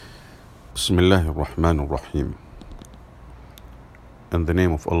Bismillahir Rahmanir Rahim. In the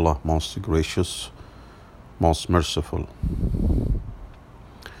name of Allah, most gracious, most merciful.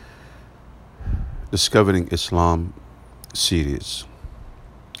 Discovering Islam series.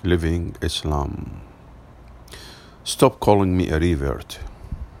 Living Islam. Stop calling me a revert.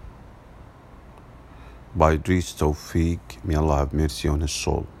 By Idris Tawfiq, may Allah have mercy on his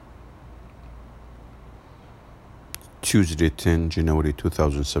soul. Tuesday, 10 January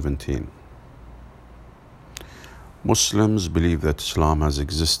 2017. Muslims believe that Islam has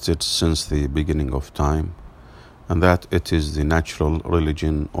existed since the beginning of time and that it is the natural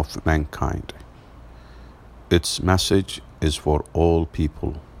religion of mankind. Its message is for all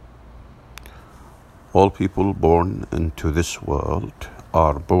people. All people born into this world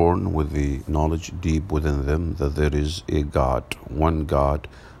are born with the knowledge deep within them that there is a God, one God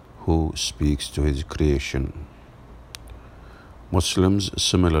who speaks to his creation. Muslims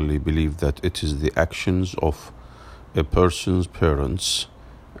similarly believe that it is the actions of a person's parents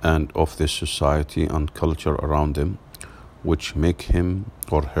and of the society and culture around them which make him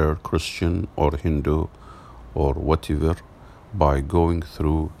or her Christian or Hindu or whatever by going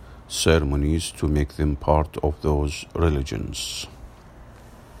through ceremonies to make them part of those religions.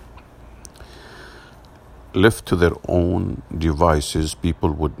 Left to their own devices,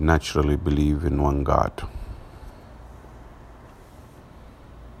 people would naturally believe in one God.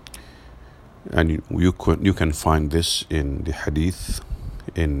 And you can find this in the hadith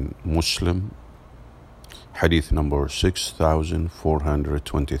in Muslim, hadith number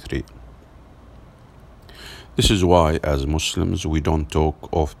 6423. This is why as Muslims we don't talk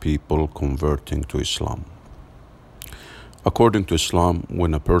of people converting to Islam. According to Islam,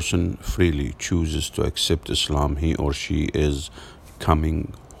 when a person freely chooses to accept Islam, he or she is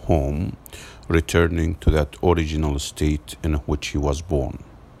coming home, returning to that original state in which he was born.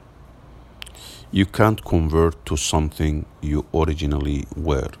 You can't convert to something you originally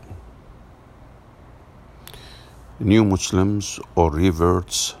were. New Muslims or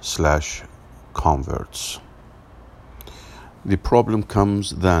reverts/converts. The problem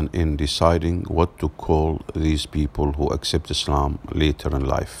comes then in deciding what to call these people who accept Islam later in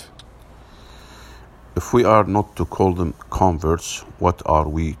life. If we are not to call them converts, what are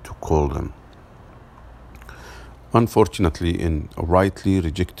we to call them? Unfortunately, in rightly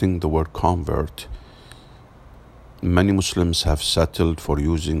rejecting the word convert, many Muslims have settled for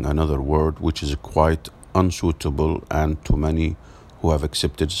using another word which is quite unsuitable and to many who have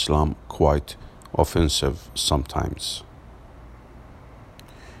accepted Islam quite offensive sometimes.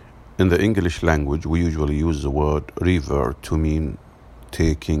 In the English language, we usually use the word revert to mean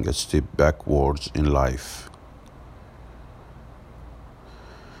taking a step backwards in life.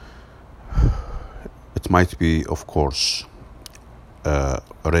 It might be, of course,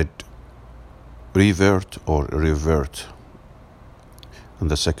 read revert or revert.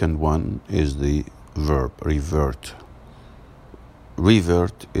 And the second one is the verb, revert.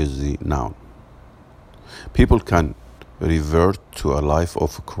 Revert is the noun. People can revert to a life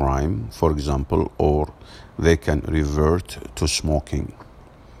of crime, for example, or they can revert to smoking.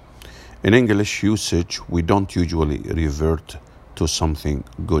 In English usage, we don't usually revert to something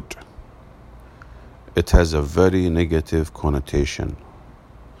good. It has a very negative connotation.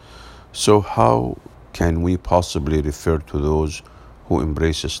 So how can we possibly refer to those who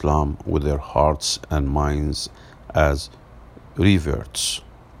embrace Islam with their hearts and minds as reverts?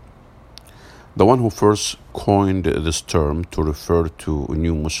 The one who first coined this term to refer to a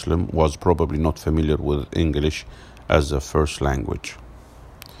new Muslim was probably not familiar with English as a first language.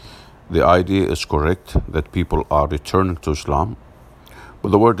 The idea is correct that people are returning to Islam,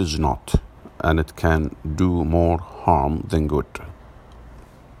 but the word is not, and it can do more harm than good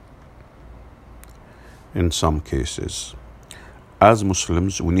in some cases. As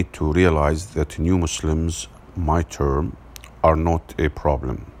Muslims, we need to realize that new Muslims, my term, are not a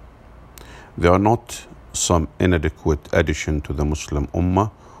problem. They are not some inadequate addition to the Muslim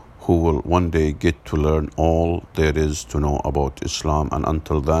Ummah who will one day get to learn all there is to know about Islam, and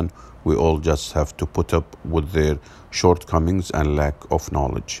until then, we all just have to put up with their shortcomings and lack of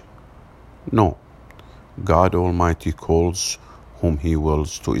knowledge. No, God Almighty calls whom He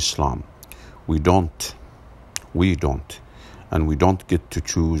wills to Islam. We don't, and we don't get to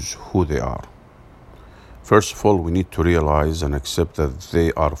choose who they are. First of all, we need to realize and accept that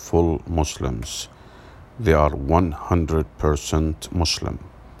they are full Muslims. They are 100% Muslim,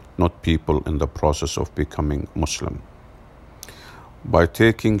 not people in the process of becoming Muslim. By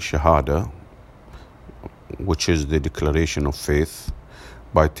taking Shahada, which is the declaration of faith,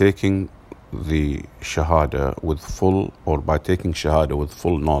 by taking the Shahada with full, or by taking Shahada with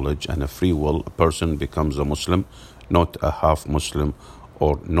full knowledge and a free will, a person becomes a Muslim, not a half Muslim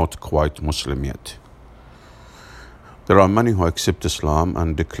or not quite Muslim yet. There are many who accept Islam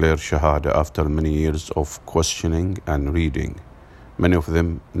and declare Shahada after many years of questioning and reading. Many of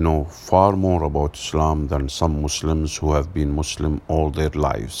them know far more about Islam than some Muslims who have been Muslim all their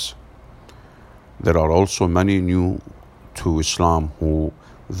lives. There are also many new to Islam who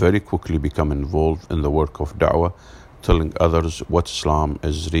very quickly become involved in the work of da'wah, telling others what Islam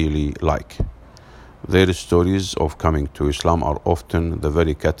is really like. Their stories of coming to Islam are often the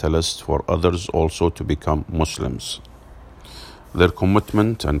very catalyst for others also to become Muslims. Their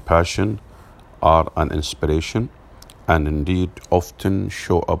commitment and passion are an inspiration and indeed often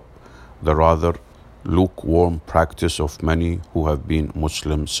show up the rather lukewarm practice of many who have been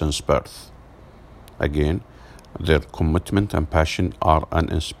Muslim since birth. Again, their commitment and passion are an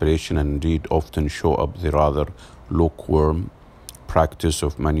inspiration and indeed often show up the rather lukewarm practice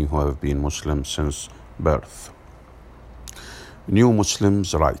of many who have been Muslim since birth. New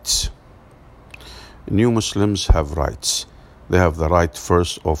Muslims' rights. New Muslims have rights. They have the right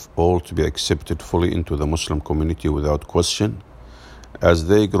first of all to be accepted fully into the Muslim community without question. As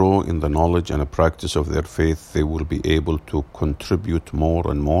they grow in the knowledge and practice of their faith, they will be able to contribute more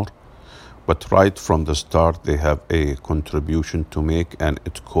and more. But right from the start, they have a contribution to make, and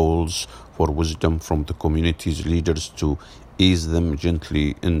it calls for wisdom from the community's leaders to ease them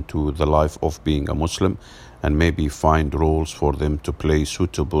gently into the life of being a Muslim and maybe find roles for them to play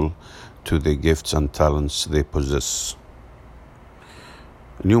suitable to the gifts and talents they possess.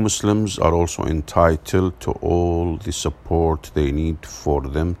 New Muslims are also entitled to all the support they need for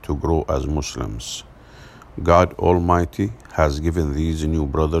them to grow as Muslims. God Almighty has given these new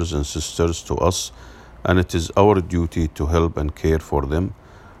brothers and sisters to us, and it is our duty to help and care for them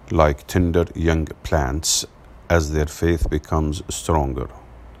like tender young plants as their faith becomes stronger.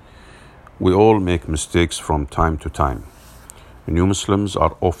 We all make mistakes from time to time. New Muslims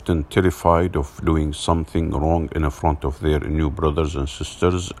are often terrified of doing something wrong in front of their new brothers and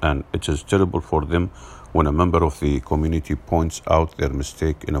sisters, and it is terrible for them when a member of the community points out their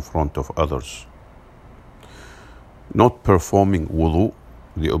mistake in front of others. Not performing wudu,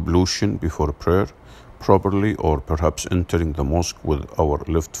 the ablution before prayer, properly, or perhaps entering the mosque with our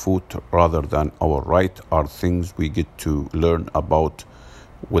left foot rather than our right are things we get to learn about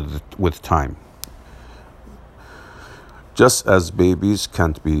with time. Just as babies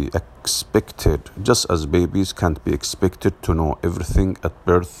can't be expected to know everything at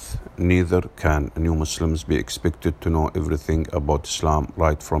birth, neither can new Muslims be expected to know everything about Islam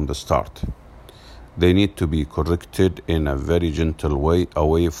right from the start. They need to be corrected in a very gentle way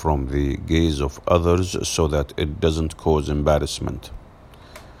away from the gaze of others so that it doesn't cause embarrassment.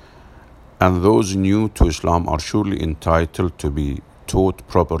 And those new to Islam are surely entitled to be taught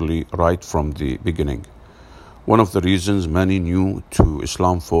properly right from the beginning. One of the reasons many new to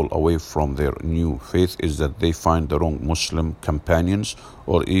Islam fall away from their new faith is that they find the wrong Muslim companions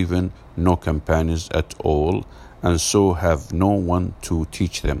or even no companions at all, and so have no one to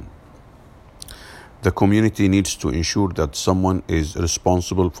teach them. The community needs to ensure that someone is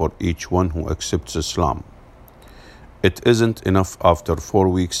responsible for each one who accepts Islam. It isn't enough after 4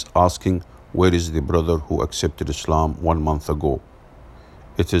 weeks asking, "Where is the brother who accepted Islam 1 month ago?"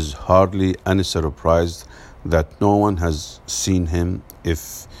 It is hardly any surprise that no one has seen him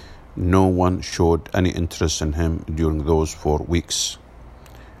if no one showed any interest in him during those 4 weeks.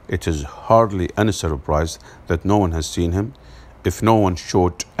 It is hardly any surprise that no one has seen him if no one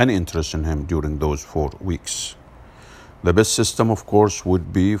showed any interest in him during those 4 weeks. The best system, of course,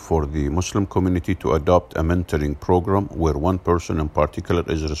 would be for the Muslim community to adopt a mentoring program where one person in particular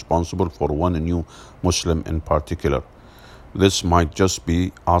is responsible for one new Muslim in particular. This might just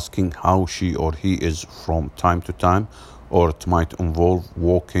be asking how she or he is from time to time, or it might involve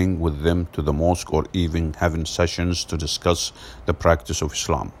walking with them to the mosque or even having sessions to discuss the practice of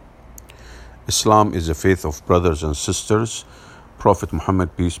Islam. Islam is a faith of brothers and sisters. Prophet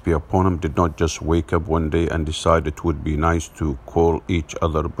Muhammad, peace be upon him, did not just wake up one day and decide it would be nice to call each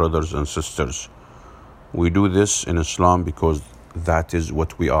other brothers and sisters. We do this in Islam because that is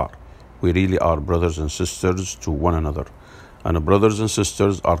what we are. We really are brothers and sisters to one another. And brothers and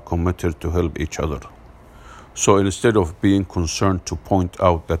sisters are committed to help each other. So instead of being concerned to point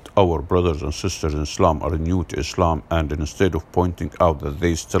out that our brothers and sisters in Islam are new to Islam, and instead of pointing out that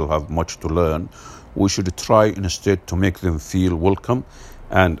they still have much to learn, we should try instead to make them feel welcome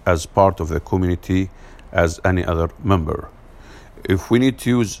and as part of the community as any other member. If we need to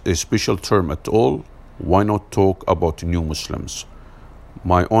use a special term at all, why not talk about new Muslims?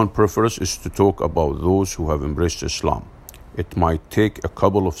 My own preference is to talk about those who have embraced Islam. It might take a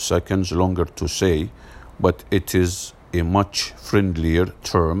couple of seconds longer to say, but it is a much friendlier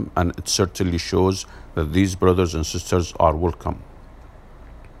term, and it certainly shows that these brothers and sisters are welcome.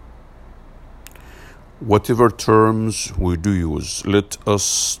 Whatever terms we do use, let us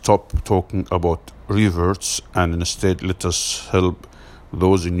stop talking about reverts and instead let us help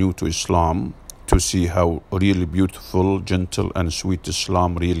those new to Islam to see how really beautiful, gentle, and sweet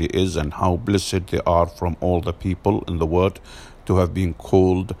Islam really is, and how blessed they are from all the people in the world to have been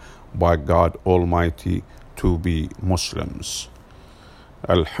called by God Almighty to be Muslims.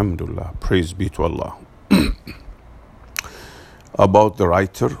 Alhamdulillah, praise be to Allah. About the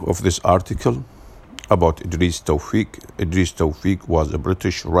writer of this article, about Idris Tawfiq. Idris Tawfiq was a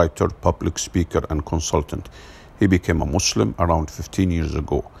British writer, public speaker, and consultant. He became a Muslim around 15 years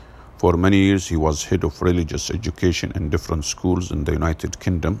ago. For many years, he was head of religious education in different schools in the United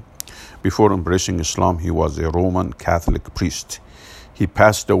Kingdom. Before embracing Islam, he was a Roman Catholic priest. He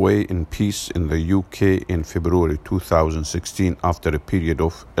passed away in peace in the UK in February 2016 after a period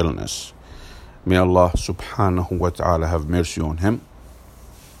of illness. May Allah subhanahu wa ta'ala have mercy on him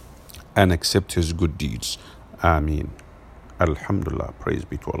and accept his good deeds. Ameen. Alhamdulillah. Praise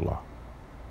be to Allah.